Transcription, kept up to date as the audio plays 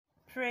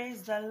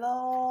Praise the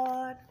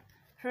Lord.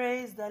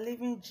 Praise the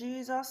living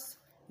Jesus.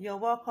 You're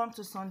welcome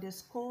to Sunday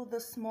school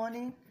this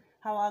morning.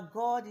 Our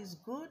God is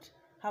good.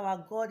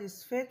 Our God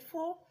is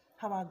faithful.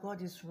 Our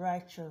God is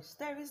righteous.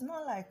 There is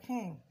none like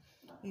him.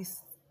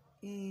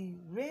 He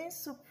reigns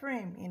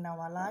supreme in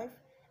our life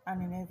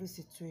and in every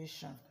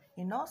situation.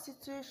 In all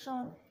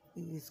situations,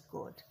 he is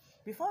good.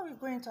 Before we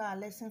go into our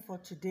lesson for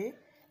today,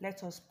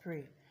 let us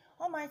pray.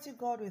 Almighty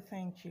God, we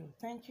thank you.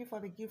 Thank you for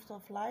the gift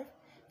of life.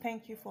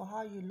 Thank you for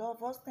how you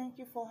love us. Thank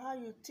you for how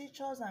you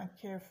teach us and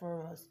care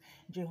for us.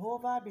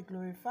 Jehovah, be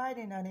glorified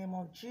in the name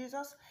of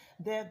Jesus.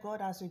 Dear God,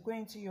 as we go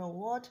into your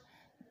word,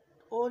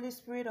 Holy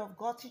Spirit of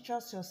God, teach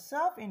us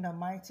yourself in the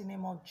mighty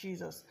name of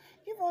Jesus.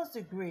 Give us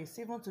the grace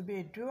even to be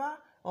a doer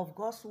of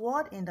God's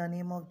word in the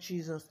name of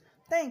Jesus.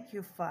 Thank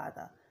you,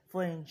 Father,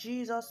 for in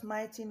Jesus'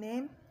 mighty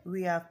name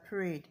we have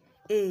prayed.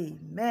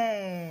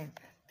 Amen.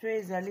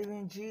 Praise the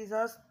living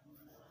Jesus.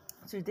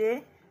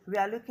 Today, we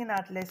are looking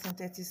at lesson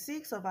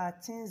 36 of our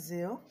teen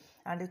Zeal,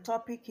 and the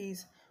topic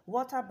is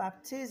water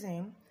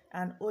baptism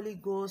and Holy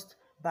Ghost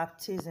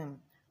baptism.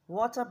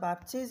 Water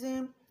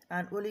baptism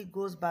and Holy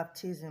Ghost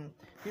baptism.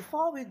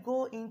 Before we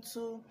go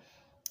into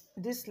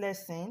this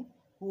lesson,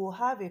 we will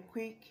have a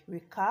quick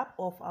recap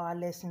of our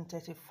lesson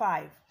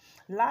 35.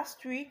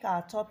 Last week,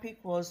 our topic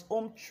was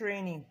home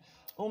training,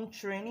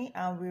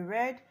 and we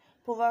read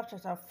Proverbs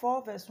chapter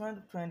 4, verse 1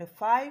 to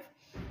 25,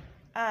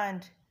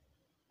 and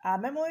our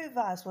memory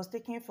verse was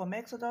taken from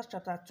Exodus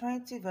chapter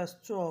 20, verse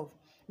 12,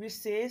 which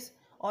says,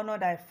 "Honor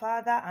thy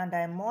father and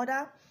thy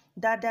mother,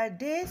 that thy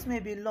days may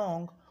be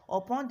long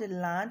upon the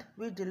land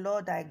which the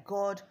Lord thy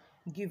God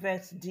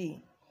giveth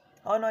thee."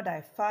 Honor thy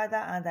father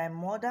and thy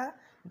mother,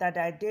 that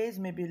thy days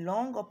may be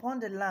long upon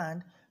the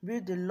land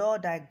which the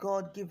Lord thy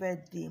God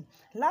giveth thee.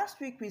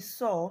 Last week we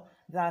saw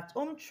that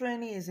home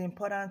training is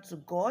important to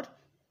God,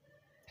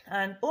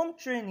 and home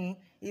training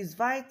is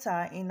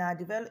vital in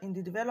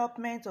the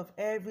development of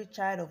every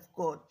child of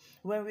God.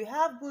 When we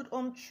have good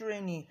home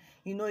training,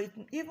 it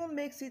even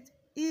makes it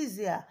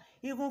easier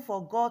even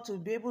for God to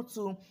be able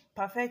to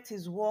perfect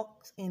his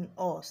works in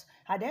us.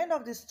 At the end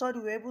of the study,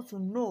 we're able to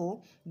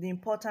know the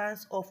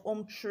importance of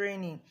home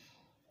training.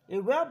 A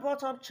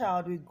well-brought-up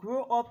child will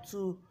grow up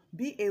to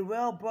be a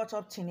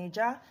well-brought-up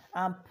teenager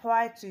and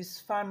pride to his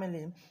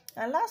family.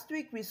 And last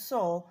week we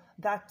saw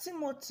that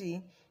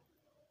Timothy,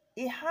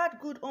 he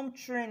had good home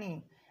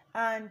training,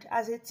 and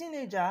as a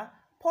teenager,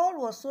 Paul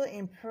was so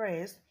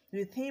impressed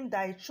with him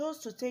that he chose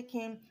to take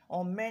him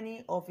on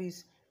many of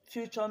his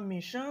future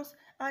missions,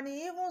 and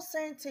he even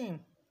sent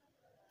him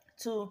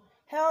to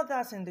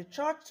elders in the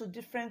church, to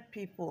different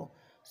people.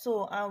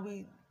 And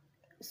we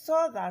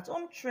saw that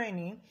home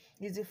training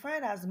is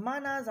defined as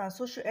manners and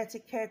social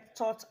etiquette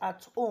taught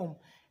at home.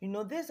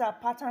 These are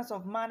patterns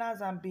of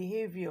manners and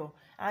behavior,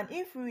 and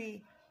if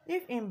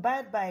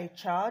imbibed by a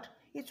child,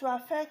 it will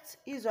affect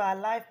his or her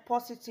life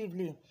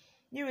positively,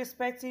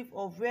 irrespective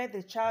of where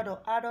the child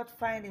or adult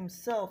find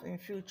himself in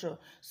future.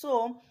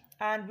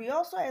 And we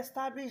also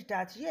established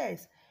that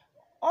yes,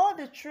 all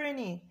the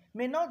training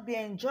may not be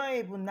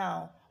enjoyable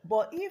now,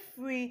 but if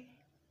we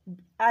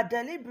are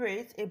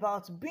deliberate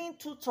about being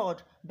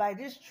tutored by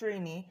this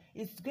training,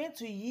 it's going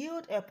to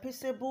yield a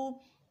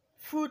peaceable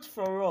fruit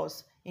for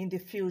us in the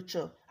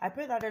future. I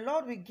pray that the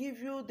Lord will give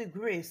you the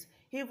grace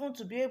even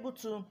to be able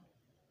to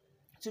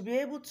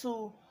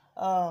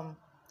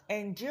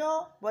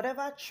endure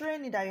whatever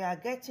training that you are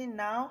getting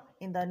now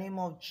in the name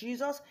of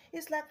Jesus.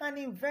 It's like an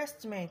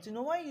investment.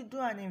 When you do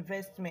an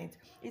investment,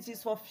 it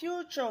is for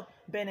future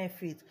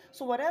benefit.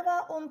 So whatever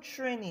home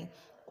training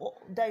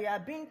that you are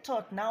being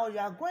taught now, you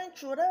are going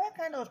through whatever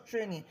kind of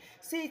training,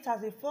 see it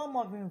as a form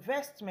of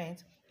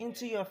investment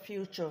into your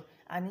future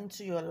and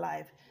into your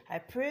life. I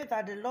pray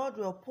that the Lord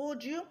will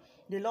uphold you.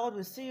 The Lord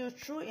will see you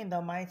through in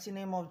the mighty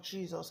name of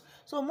Jesus.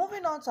 So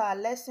moving on to our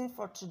lesson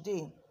for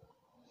today.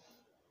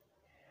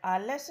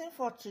 The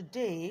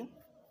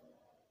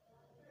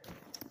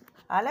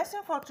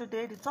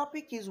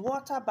topic is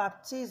water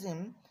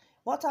baptism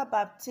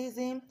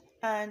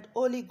and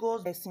Holy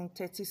Ghost. Lesson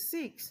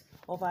 36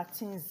 of our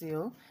teen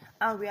Zeal,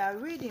 and we are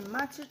reading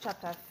Matthew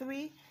chapter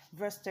 3,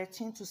 verse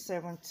 13 to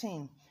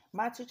 17.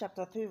 Matthew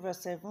chapter 3,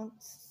 verse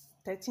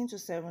 13 to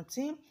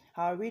 17.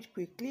 I'll read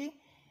quickly.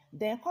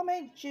 Then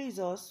cometh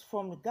Jesus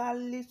from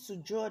Galilee to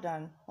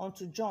Jordan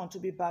unto John to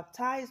be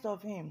baptized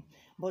of him.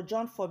 But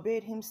John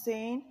forbade him,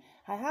 saying,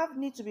 I have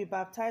need to be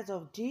baptized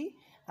of thee,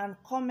 and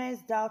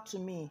comest thou to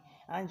me?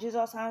 And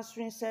Jesus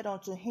answering said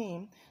unto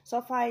him,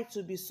 Suffer it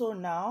to be so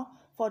now,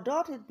 for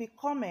doth it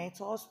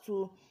becometh us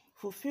to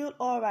fulfill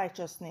all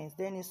righteousness.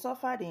 Then he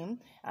suffered him.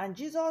 And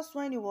Jesus,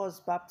 when he was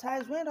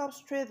baptized, went up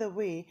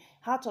straightway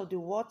out of the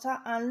water,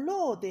 and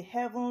lo, the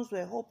heavens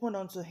were opened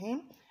unto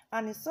him,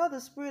 and he saw the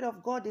Spirit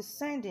of God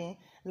descending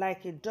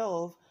like a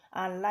dove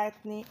and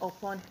lightning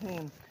upon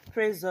him.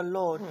 Praise the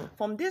Lord.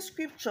 From this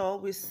scripture,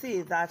 we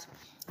see that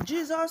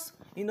Jesus,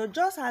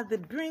 just at the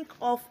brink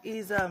of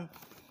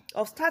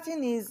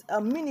starting his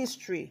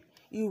ministry,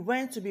 he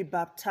went to be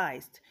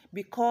baptized.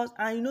 because,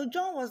 and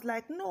John was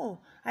like, no,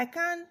 I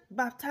can't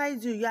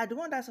baptize you. You are the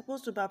one that's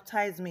supposed to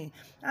baptize me.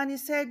 And he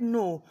said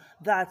no,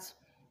 that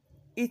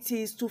it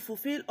is to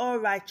fulfill all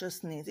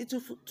righteousness. It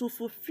is to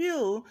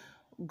fulfill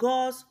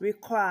God's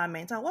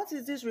requirement. And what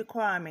is this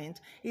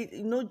requirement?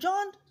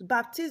 John's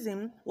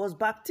baptism was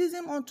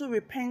baptism unto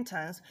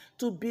repentance,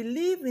 to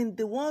believe in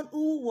the one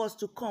who was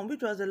to come,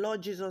 which was the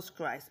Lord Jesus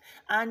Christ.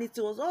 And it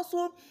was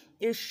also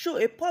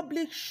a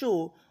public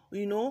show,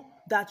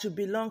 that you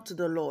belong to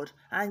the Lord.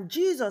 And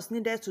Jesus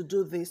needed to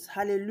do this.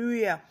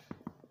 Hallelujah.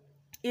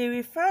 He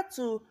referred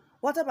to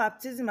water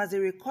baptism as a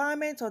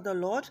requirement of the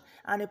Lord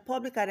and a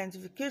public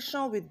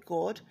identification with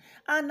God.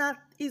 And at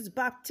his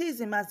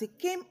baptism, as he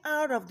came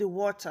out of the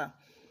water,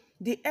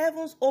 the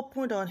heavens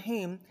opened on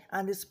him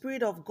and the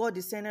Spirit of God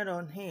descended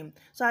on him.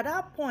 So at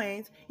that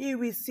point, he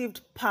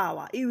received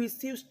power. He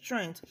received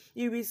strength.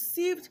 He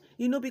received,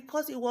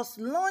 because he was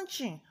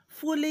launching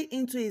fully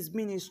into his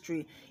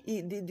ministry.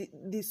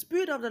 The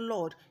Spirit of the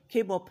Lord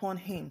came upon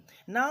him.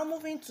 Now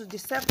moving to the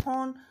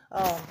second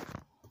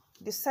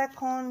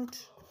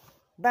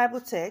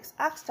Bible text,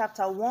 Acts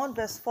chapter 1,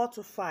 verse 4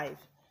 to 5.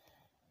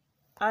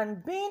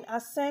 And being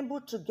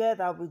assembled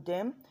together with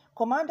them,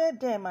 commanded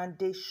them, and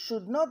they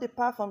should not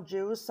depart from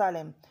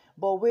Jerusalem,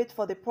 but wait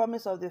for the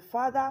promise of the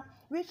Father,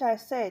 which I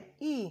said,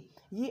 ye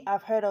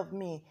have heard of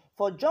me.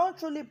 For John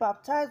truly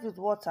baptized with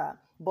water,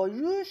 but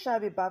you shall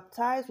be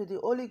baptized with the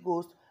Holy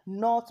Ghost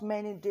not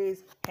many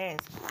days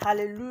hence.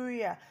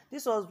 Hallelujah.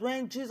 This was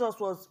when Jesus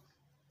was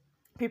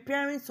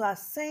preparing to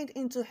ascend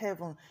into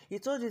heaven. He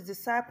told his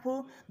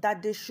disciples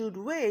that they should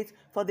wait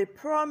for the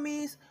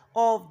promise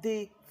of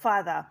the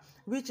Father,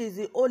 which is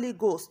the Holy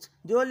Ghost,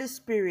 the Holy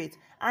Spirit.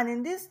 And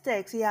in this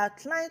text, he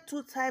outlined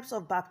two types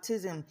of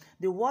baptism: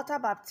 the water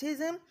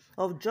baptism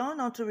of John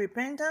unto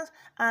repentance,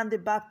 and the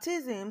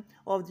baptism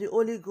of the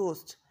Holy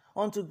Ghost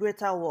unto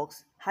greater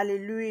works.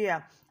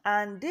 Hallelujah.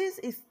 And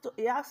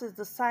he asked his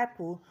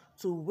disciple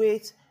to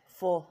wait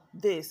for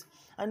this.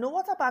 And the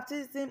water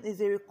baptism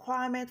is a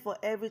requirement for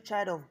every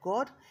child of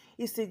God.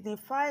 It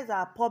signifies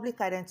our public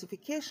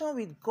identification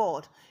with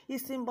God. It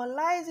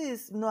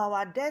symbolizes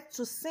our death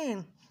to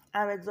sin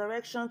and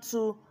resurrection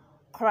to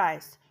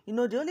Christ.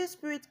 The Holy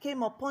Spirit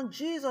came upon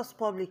Jesus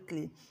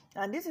publicly.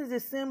 And this is the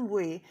same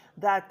way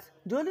that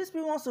the Holy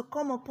Spirit wants to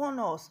come upon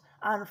us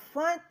and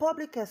find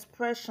public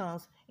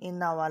expressions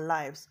in our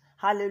lives.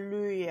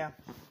 Hallelujah.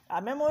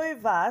 Our memory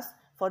verse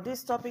for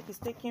this topic is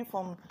taken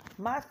from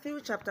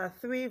Matthew chapter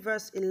 3,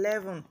 verse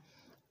 11,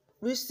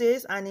 which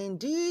says, And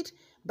indeed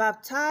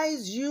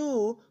baptize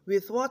you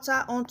with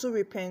water unto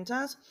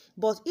repentance,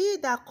 but he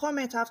that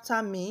cometh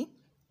after me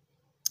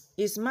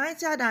is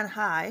mightier than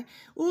I,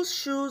 whose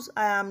shoes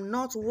I am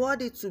not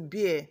worthy to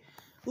bear.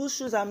 He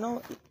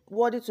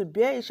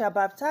shall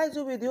baptize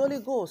you with the Holy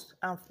Ghost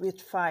and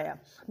with fire.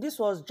 This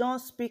was John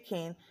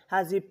speaking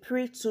as he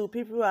preached to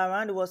people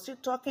around. He was still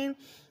talking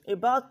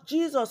about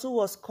Jesus who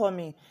was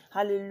coming.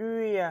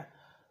 Hallelujah.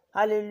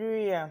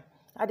 Hallelujah.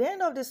 At the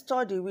end of the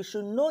study, we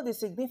should know the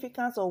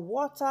significance of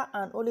water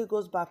and Holy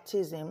Ghost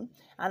baptism.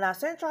 And our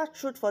central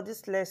truth for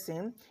this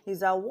lesson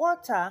is that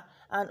water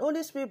and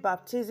Holy Spirit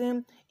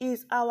baptism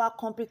is our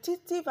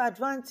competitive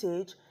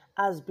advantage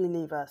as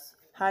believers.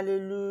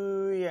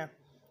 Hallelujah.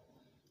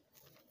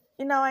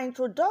 In our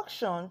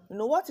introduction,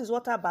 what is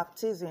water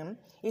baptism?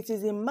 It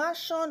is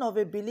immersion of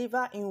a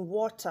believer in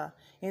water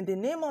in the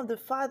name of the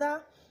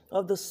Father,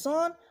 of the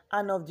Son,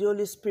 and of the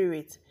Holy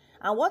Spirit.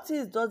 And what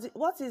does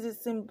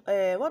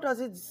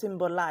it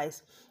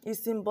symbolize? It is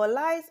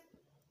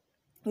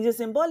a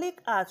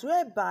symbolic act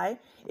whereby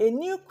a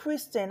new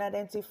Christian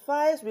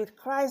identifies with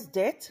Christ's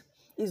death,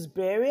 his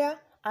burial,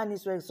 and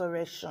his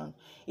resurrection.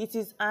 It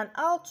is an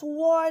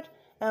outward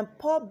and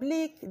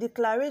public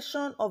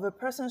declaration of a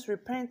person's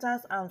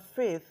repentance and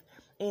faith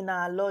in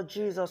our Lord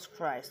Jesus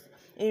Christ.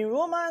 In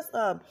Romans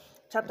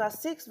chapter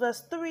 6,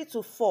 verse 3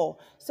 to 4,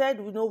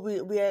 said,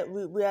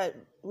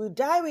 we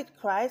die with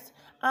Christ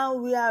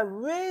and we are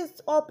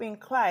raised up in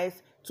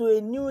Christ to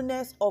a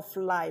newness of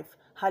life.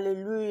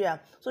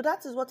 Hallelujah. So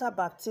that is water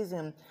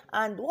baptism.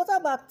 And water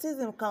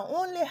baptism can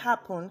only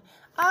happen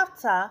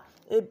after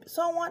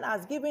someone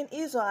has given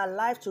his or her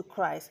life to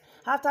Christ,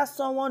 after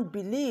someone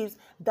believes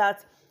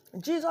that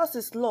Jesus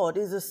is Lord,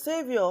 is the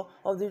Savior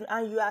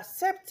and you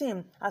accept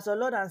him as your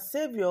Lord and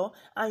Savior,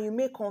 and you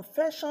make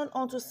confession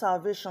unto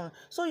salvation.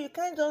 So you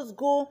can't just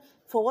go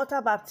for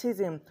water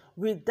baptism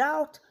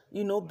without,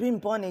 being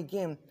born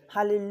again.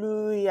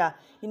 Hallelujah.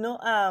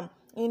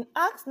 In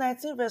Acts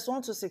 19, verse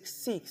 1 to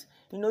 6,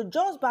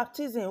 John's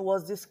baptism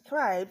was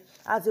described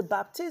as a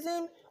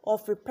baptism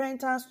of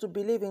repentance to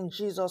believe in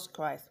Jesus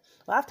Christ.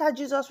 After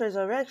Jesus'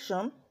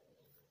 resurrection,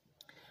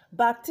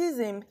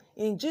 baptism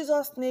in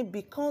Jesus' name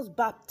becomes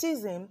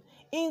baptism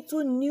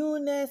into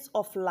newness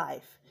of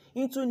life.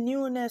 Into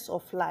newness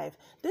of life.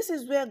 This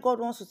is where God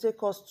wants to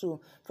take us to,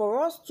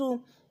 for us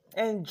to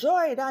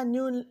enjoy that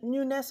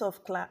newness of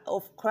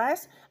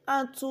Christ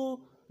and to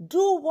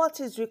do what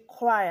is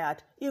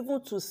required,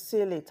 even to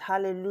seal it.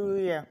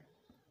 Hallelujah.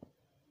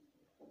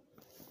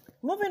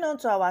 Moving on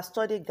to our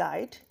study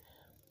guide.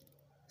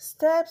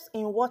 Steps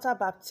in water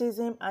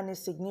baptism and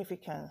its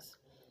significance.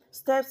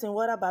 Steps in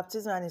water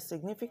baptism and its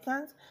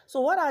significance.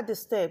 So what are the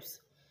steps?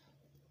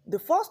 The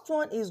first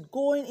one is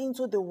going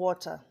into the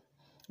water.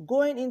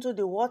 Going into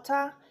the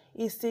water,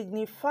 it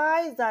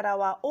signifies that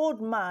our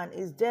old man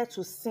is dead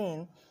to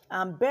sin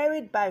and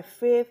buried by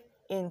faith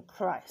in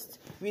Christ.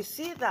 We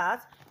see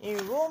that in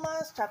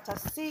Romans chapter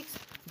 6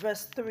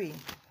 verse 3.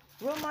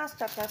 Romans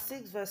chapter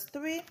 6 verse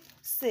 3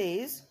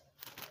 says,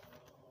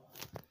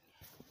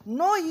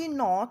 "Know ye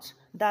not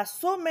that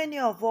so many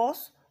of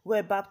us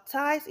were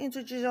baptized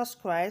into Jesus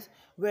Christ,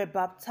 were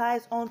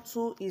baptized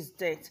unto his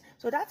death?"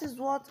 So that is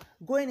what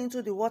going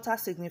into the water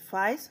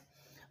signifies.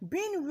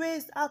 Being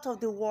raised out of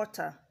the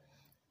water.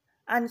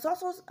 And it's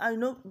also,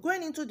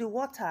 going into the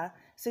water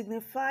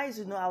signifies,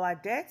 our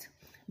death.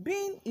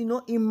 Being,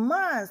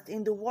 immersed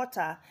in the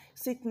water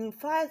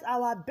signifies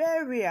our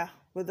burial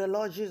with the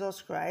Lord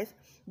Jesus Christ.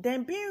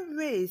 Then being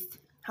raised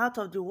out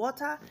of the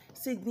water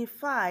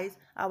signifies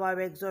our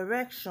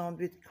resurrection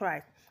with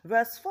Christ.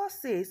 Verse 4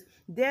 says,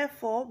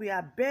 "Therefore we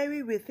are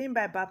buried with him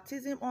by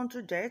baptism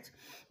unto death,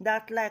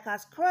 that like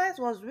as Christ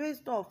was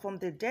raised up from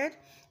the dead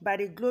by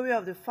the glory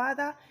of the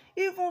Father,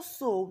 even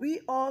so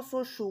we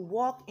also should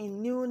walk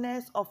in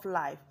newness of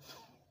life."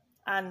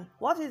 And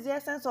what is the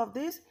essence of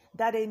this?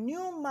 That a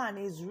new man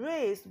is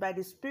raised by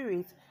the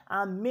Spirit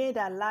and made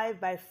alive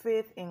by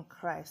faith in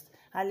Christ.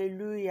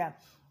 Hallelujah.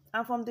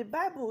 And from the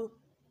Bible,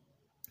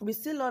 we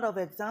see a lot of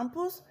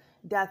examples.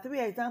 There are 3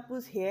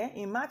 examples here.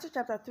 In Matthew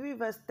chapter 3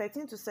 verse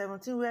 13 to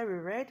 17, where we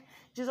read,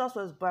 Jesus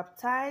was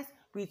baptized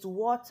with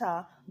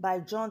water by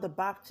John the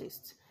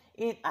Baptist.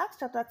 In Acts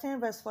chapter 10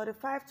 verse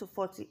 45 to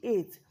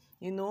 48,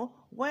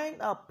 when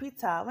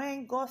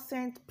God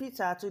sent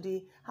Peter to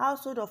the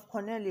household of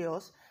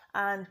Cornelius,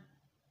 and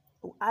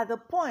at the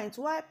point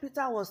where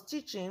Peter was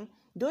teaching,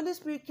 the Holy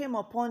Spirit came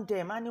upon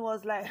them, and he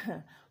was like,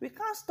 we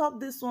can't stop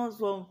these ones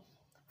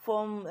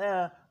from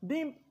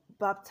being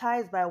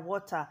baptized by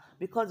water,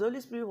 because the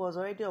Holy Spirit was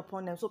already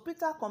upon them. So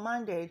Peter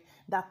commanded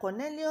that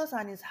Cornelius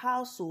and his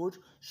household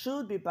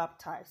should be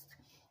baptized.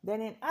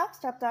 Then in Acts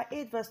chapter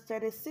 8 verse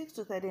 36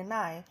 to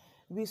 39,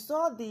 we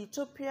saw the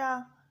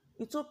Ethiopian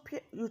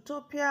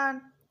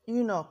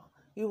eunuch.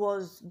 He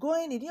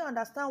didn't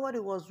understand what he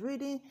was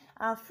reading,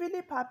 and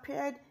Philip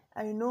appeared,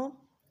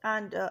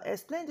 and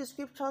explained the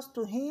scriptures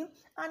to him.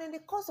 And in the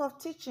course of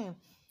teaching,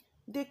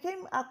 they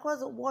came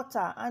across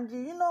water, and the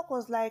eunuch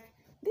was like,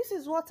 "This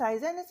is water.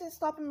 Is anything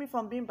stopping me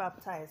from being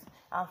baptized?"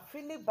 And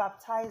Philip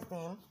baptized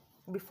him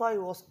before he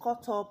was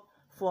caught up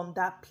from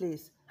that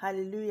place.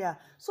 Hallelujah.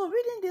 So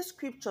reading this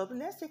scripture,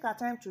 let's take our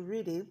time to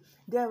read it.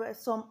 There were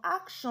some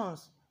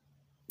actions,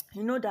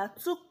 that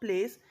took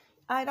place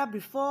either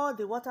before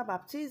the water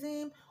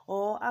baptism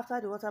or after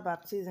the water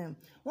baptism.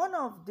 One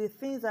of the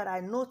things that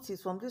I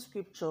noticed from this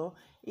scripture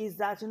is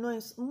that,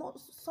 in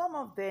some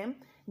of them,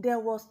 there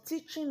was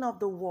teaching of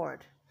the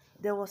word.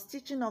 There was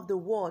teaching of the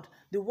word.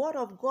 The word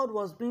of God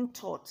was being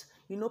taught.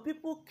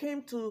 People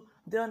came to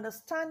the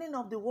understanding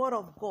of the word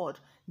of God,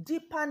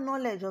 deeper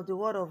knowledge of the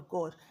word of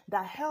God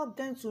that helped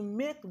them to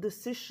make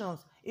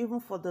decisions even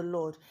for the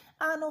Lord.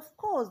 And of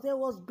course, there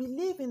was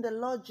belief in the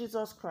Lord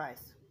Jesus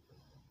Christ.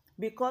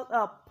 Because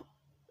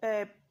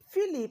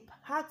Philip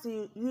asked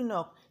the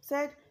eunuch,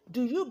 said,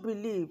 "Do you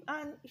believe?"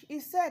 And he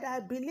said, "I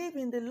believe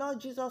in the Lord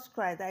Jesus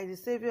Christ, that is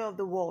the Savior of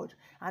the world."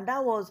 And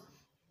that was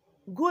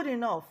good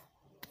enough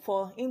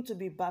for him to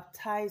be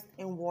baptized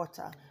in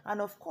water.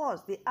 And of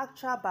course, the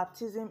actual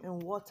baptism in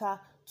water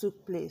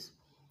took place.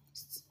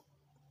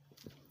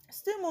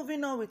 Still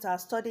moving on with our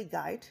study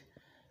guide,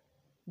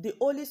 the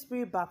Holy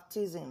Spirit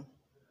baptism.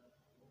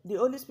 The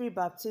Holy Spirit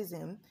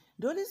baptism.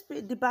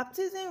 The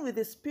baptism with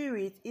the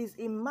Spirit is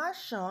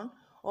immersion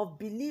of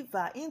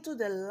believer into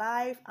the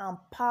life and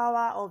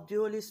power of the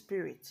Holy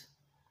Spirit.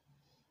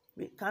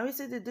 Can we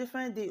see the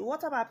difference? The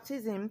water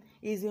baptism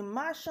is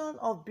immersion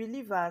of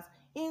believers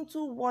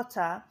into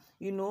water,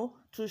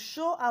 to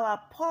show our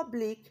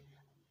public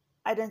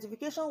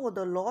identification with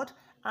the Lord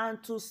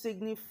and to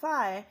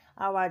signify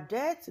our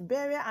death,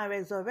 burial, and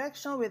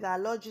resurrection with our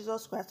Lord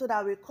Jesus Christ, so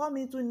that we come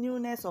into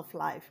newness of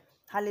life.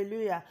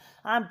 Hallelujah.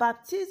 And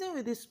baptism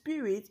with the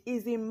Spirit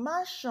is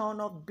immersion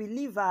of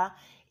believer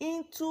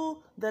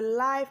into the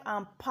life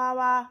and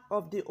power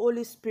of the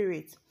Holy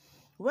Spirit.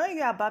 When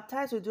you are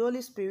baptized with the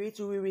Holy Spirit,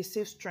 you will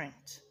receive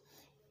strength.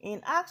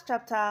 In Acts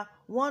chapter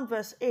 1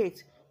 verse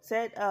 8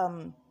 said,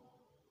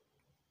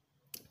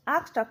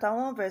 Acts chapter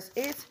 1 verse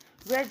 8,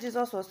 where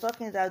Jesus was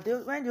talking that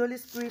when the Holy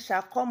Spirit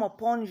shall come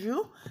upon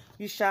you,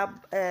 you shall,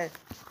 let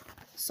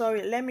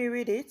me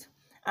read it.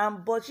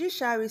 But ye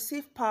shall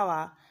receive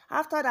power.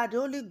 After that, the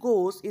Holy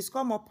Ghost is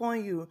come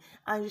upon you,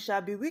 and you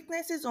shall be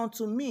witnesses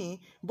unto me,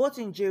 both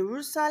in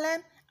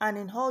Jerusalem and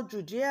in all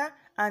Judea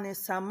and in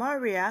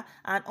Samaria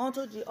and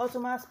unto the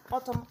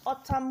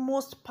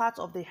uttermost part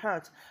of the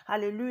earth.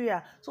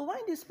 Hallelujah. So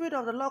when the Spirit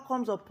of the Lord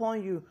comes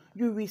upon you,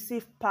 you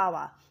receive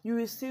power. You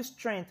receive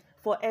strength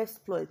for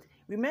exploit.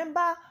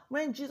 Remember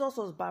when Jesus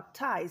was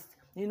baptized,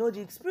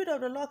 The Spirit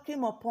of the Lord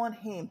came upon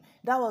him.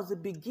 That was the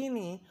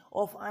beginning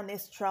of an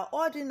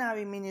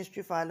extraordinary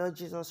ministry for our Lord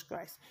Jesus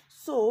Christ.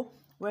 So,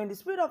 when the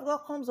Spirit of God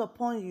comes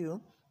upon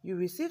you, you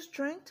receive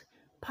strength,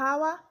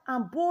 power,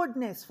 and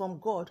boldness from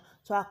God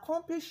to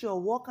accomplish your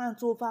work and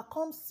to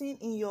overcome sin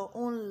in your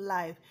own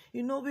life.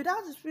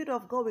 Without the Spirit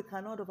of God, we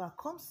cannot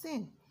overcome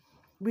sin.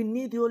 We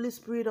need the Holy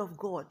Spirit of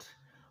God.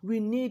 We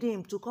need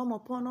him to come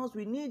upon us.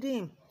 We need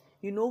him,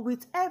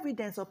 with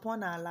evidence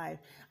upon our life.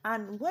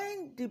 And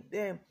when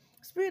the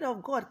Spirit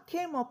of God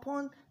came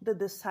upon the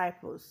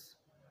disciples,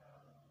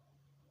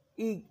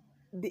 there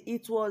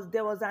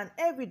was an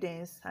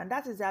evidence, and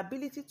that is the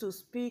ability to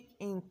speak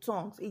in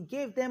tongues. He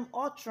gave them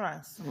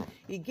utterance.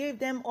 He gave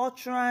them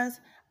utterance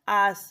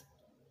as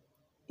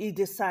he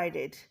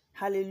decided.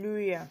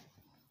 Hallelujah.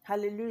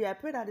 Hallelujah. I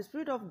pray that the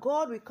Spirit of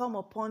God will come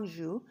upon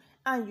you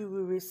and you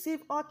will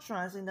receive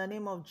utterance in the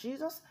name of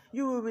Jesus.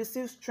 You will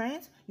receive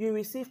strength, you will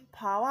receive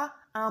power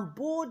and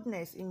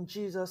boldness in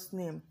Jesus'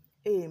 name.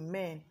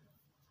 Amen.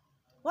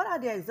 What are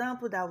the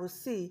examples that we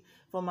see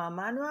from our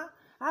manual?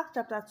 Acts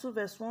chapter 2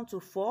 verse 1 to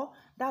 4,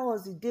 that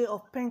was the day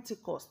of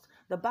Pentecost.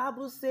 The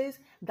Bible says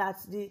that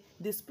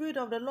the Spirit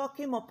of the Lord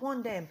came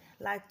upon them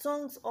like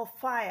tongues of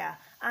fire,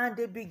 and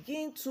they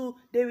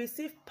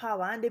receive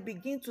power, and they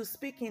begin to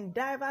speak in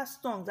diverse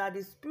tongues, that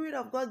the Spirit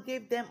of God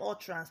gave them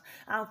utterance.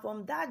 And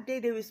from that day,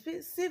 they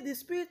received the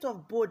spirit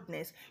of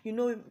boldness.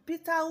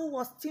 Peter, who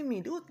was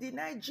timid, who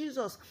denied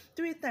Jesus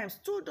 3 times,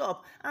 stood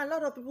up, and a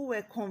lot of people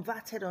were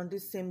converted on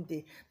this same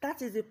day.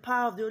 That is the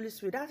power of the Holy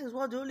Spirit. That is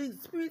what the Holy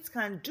Spirit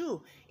can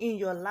do in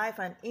your life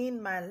and in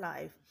my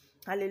life.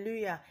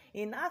 Hallelujah.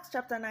 In Acts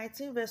chapter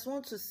 19 verse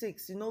 1 to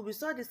 6, we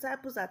saw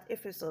disciples at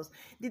Ephesus.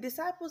 The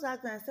disciples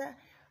asked and said,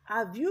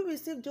 have you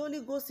received the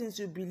Holy Ghost since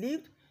you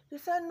believed? They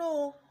said,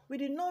 no, we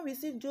did not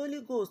receive the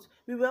Holy Ghost.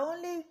 We were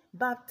only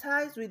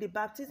baptized with the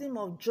baptism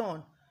of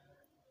John.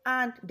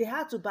 And they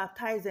had to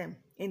baptize them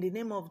in the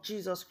name of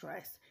Jesus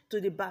Christ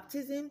to the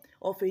baptism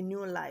of a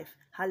new life.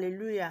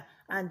 Hallelujah.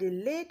 And they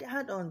laid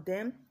hand on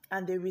them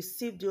and they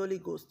received the Holy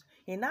Ghost.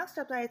 In Acts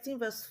chapter 18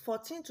 verse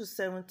 14 to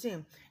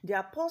 17, the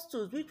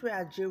apostles which were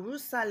at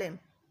Jerusalem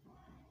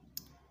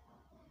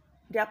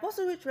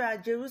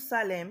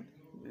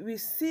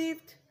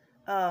received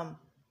the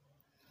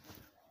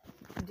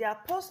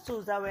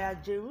apostles that were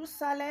at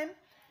Jerusalem.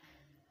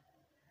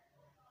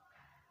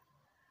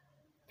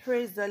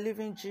 Praise the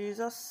living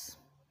Jesus.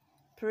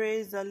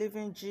 Praise the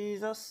living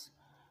Jesus.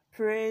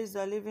 Praise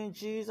the living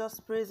Jesus.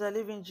 Praise the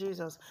living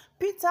Jesus.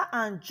 Peter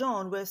and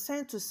John were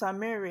sent to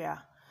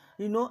Samaria,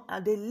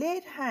 and they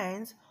laid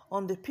hands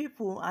on the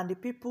people, and the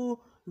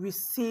people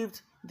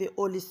received the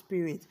Holy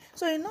Spirit.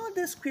 So in all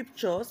these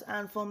scriptures,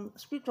 and from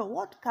scripture,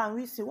 what can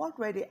we see? What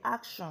were the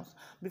actions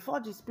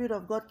before the Spirit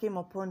of God came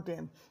upon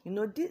them?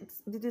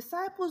 The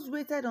disciples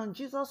waited on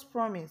Jesus'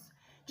 promise.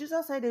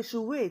 Jesus said they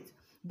should wait.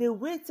 They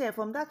waited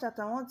from that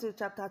chapter 1 to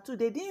chapter 2.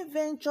 They didn't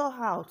venture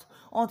out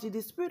until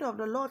the Spirit of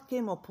the Lord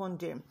came upon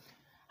them.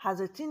 As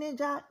a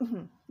teenager,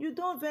 you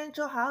don't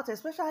venture out,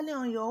 especially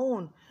on your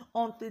own,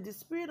 until the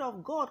Spirit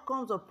of God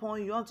comes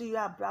upon you, until you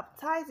are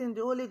baptized in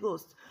the Holy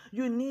Ghost.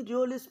 You need the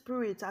Holy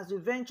Spirit as you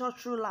venture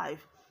through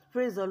life.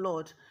 Praise the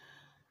Lord.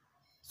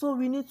 So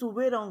we need to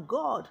wait on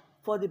God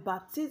for the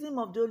baptism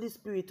of the Holy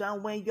Spirit.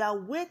 And when you are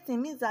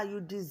waiting, means that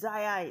you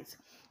desire it.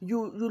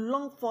 You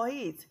long for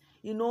it.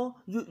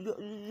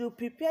 You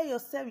prepare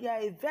yourself. You are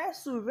a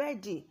vessel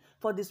ready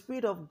for the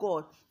Spirit of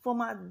God.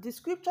 From the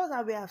scriptures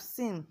that we have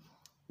seen,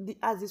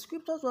 as the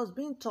scriptures was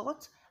being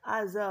taught,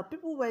 as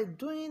people were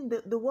doing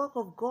the work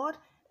of God,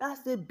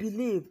 as they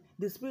believed,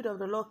 the Spirit of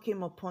the Lord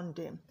came upon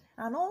them.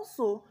 And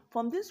also,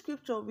 from this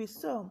scripture, we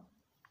saw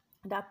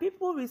that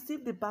people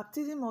received the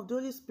baptism of the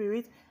Holy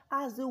Spirit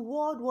as the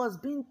word was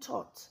being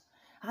taught.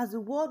 As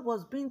the word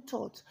was being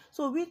taught.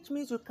 So which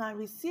means you can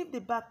receive the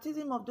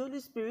baptism of the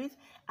Holy Spirit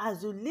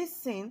as you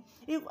listen,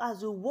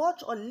 as you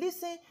watch or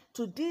listen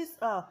to this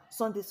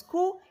Sunday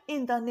school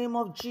in the name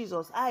of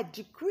Jesus. I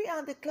decree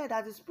and declare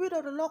that the Spirit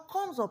of the Lord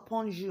comes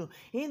upon you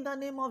in the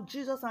name of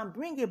Jesus and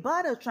bring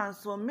about a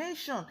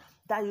transformation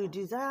that you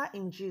desire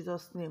in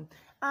Jesus' name.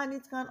 And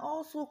it can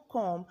also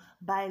come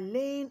by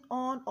laying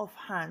on of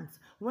hands.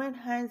 When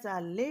hands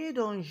are laid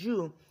on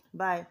you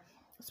by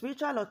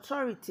spiritual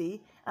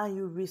authority and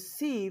you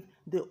receive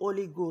the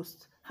Holy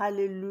Ghost.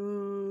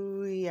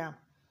 Hallelujah.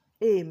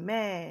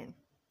 Amen.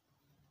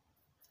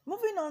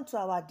 Moving on to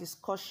our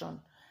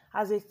discussion.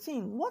 As a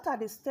team, what are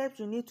the steps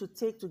you need to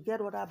take to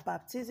get water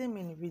baptism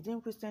in the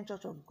Redeemed Christian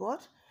Church of God?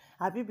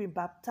 Have you been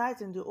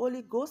baptized in the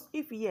Holy Ghost?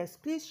 If yes,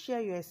 please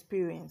share your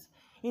experience.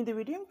 In the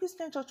Redeemed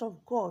Christian Church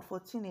of God for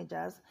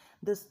teenagers,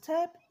 the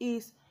step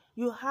is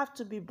you have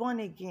to be born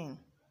again.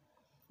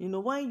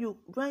 When you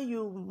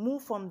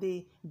move from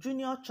the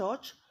junior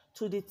church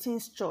to the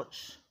teens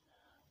church,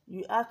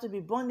 you have to be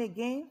born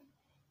again.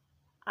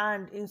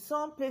 And in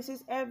some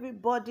places,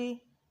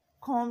 everybody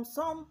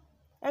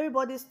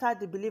start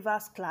the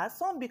believers class.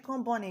 Some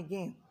become born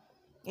again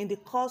in the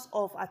course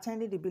of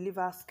attending the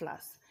believers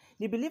class.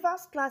 The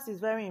believers class is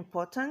very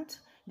important.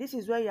 This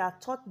is where you are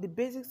taught the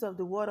basics of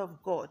the Word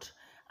of God.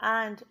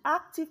 And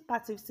active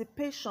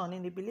participation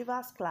in the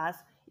believers class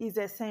is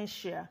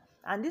essential.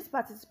 And this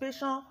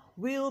participation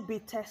will be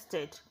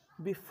tested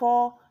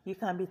before you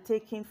can be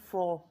taken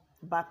for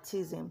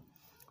baptism.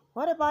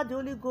 What about the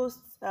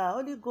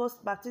Holy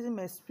Ghost baptism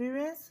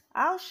experience?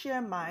 I'll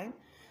share mine.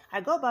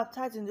 I got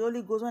baptized in the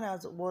Holy Ghost when I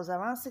was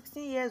around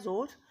 16 years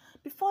old.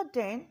 Before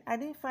then, I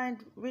didn't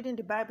find reading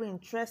the Bible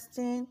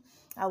interesting.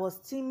 I was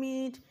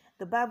timid.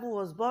 The Bible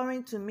was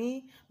boring to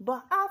me.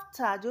 But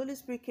after the Holy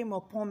Spirit came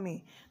upon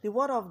me, the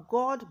Word of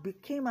God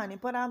became an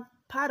important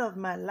part of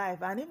my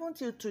life, and even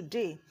till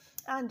today,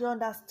 and the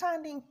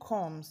understanding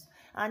comes.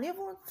 And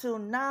even till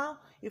now,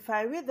 if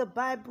I read the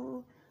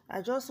Bible,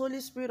 I just,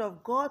 Holy Spirit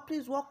of God,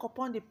 please walk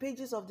upon the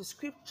pages of the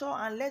scripture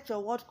and let your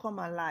word come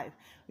alive.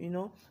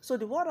 So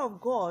the word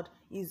of God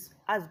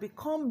has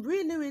become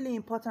really, really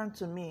important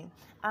to me.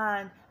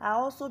 And I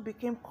also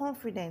became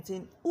confident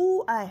in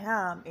who I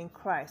am in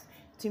Christ.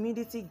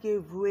 Timidity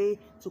gave way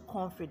to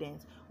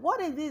confidence.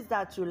 What is it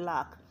that you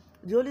lack?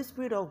 The Holy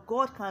Spirit of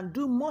God can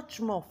do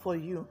much more for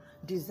you.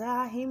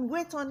 Desire Him,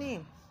 wait on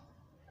Him,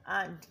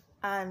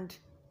 and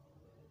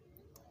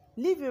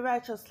live a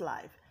righteous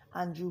life,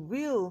 and you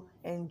will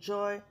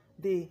enjoy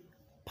the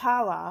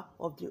power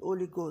of the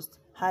Holy Ghost.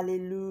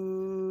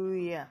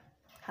 Hallelujah.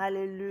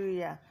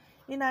 Hallelujah.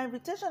 In our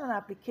invitation and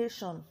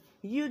application,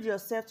 yield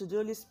yourself to the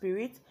Holy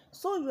Spirit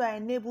so you are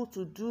enabled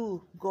to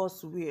do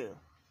God's will.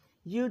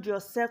 Yield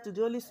yourself to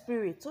the Holy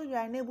Spirit so you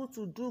are enabled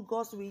to do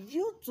God's will.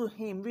 Yield to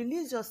Him,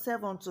 release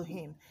yourself unto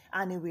Him,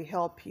 and He will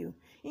help you.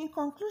 In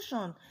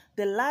conclusion,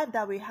 the life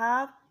that we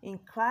have in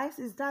Christ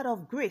is that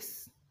of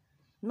grace,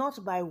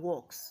 not by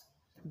works.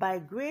 By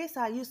grace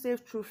are you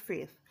saved through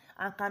faith,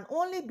 and can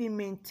only be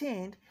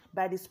maintained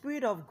by the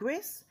Spirit of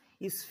grace,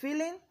 His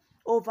filling,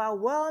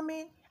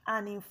 overwhelming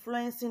and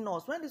influencing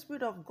us. When the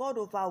Spirit of God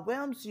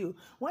overwhelms you,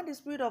 when the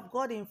Spirit of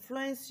God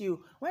influences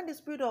you, when the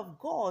Spirit of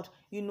God,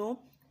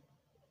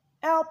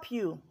 help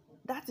you,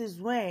 that is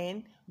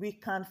when we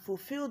can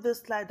fulfill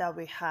this life that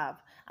we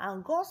have.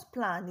 And God's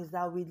plan is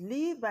that we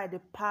live by the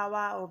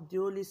power of the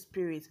Holy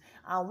Spirit.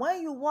 And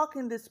when you walk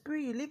in the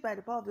Spirit, you live by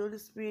the power of the Holy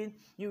Spirit,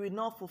 you will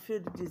not fulfill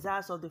the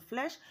desires of the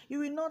flesh. You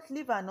will not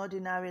live an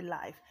ordinary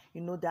life.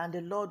 That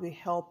the Lord will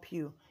help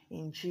you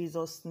in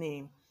Jesus'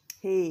 name.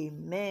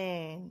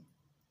 Amen.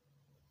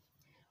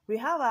 We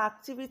have our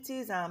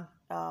activities and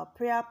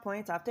prayer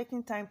points. I've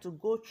taken time to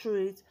go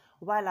through it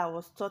while I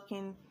was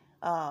talking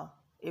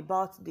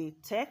about the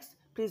text.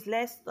 Please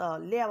let's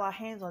lay our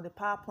hands on the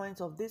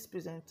PowerPoint of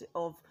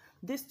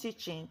this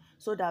teaching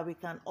so that we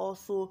can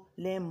also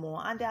learn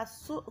more. And there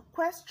are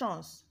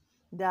questions.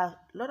 There are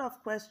a lot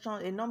of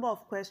questions, a number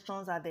of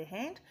questions at the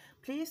end.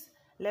 Please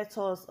let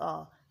us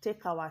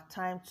take our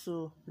time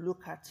to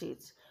look at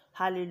it.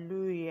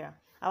 Hallelujah.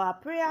 Our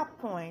prayer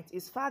point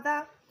is,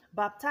 Father,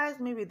 baptize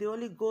me with the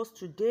Holy Ghost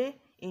today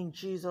in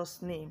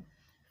Jesus' name.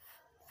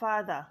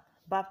 Father,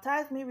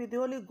 baptize me with the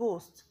Holy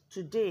Ghost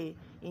today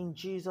in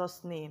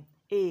Jesus' name.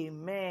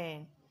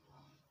 Amen.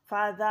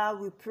 Father,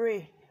 we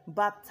pray,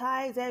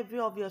 baptize every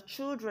of your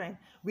children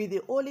with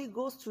the Holy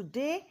Ghost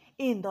today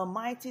in the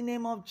mighty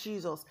name of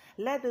Jesus.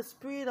 Let the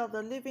Spirit of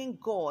the living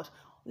God,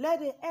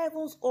 let the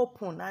heavens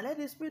open, and let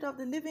the Spirit of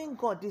the living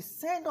God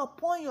descend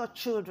upon your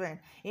children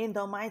in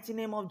the mighty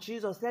name of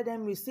Jesus. Let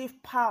them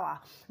receive power.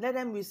 Let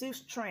them receive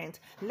strength.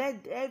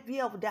 Let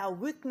every of their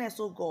weakness,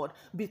 oh God,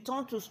 be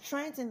turned to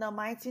strength in the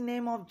mighty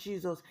name of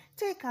Jesus.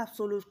 Take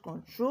absolute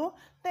control.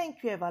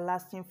 Thank you,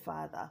 everlasting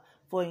Father,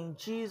 for in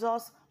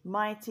Jesus'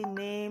 mighty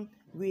name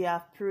we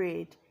have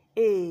prayed.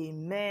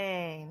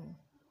 Amen.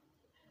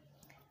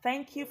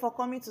 Thank you for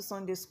coming to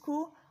Sunday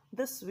school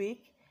this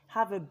week.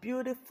 Have a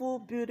beautiful,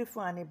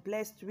 beautiful and a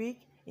blessed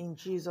week in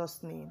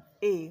Jesus' name.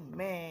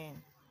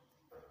 Amen.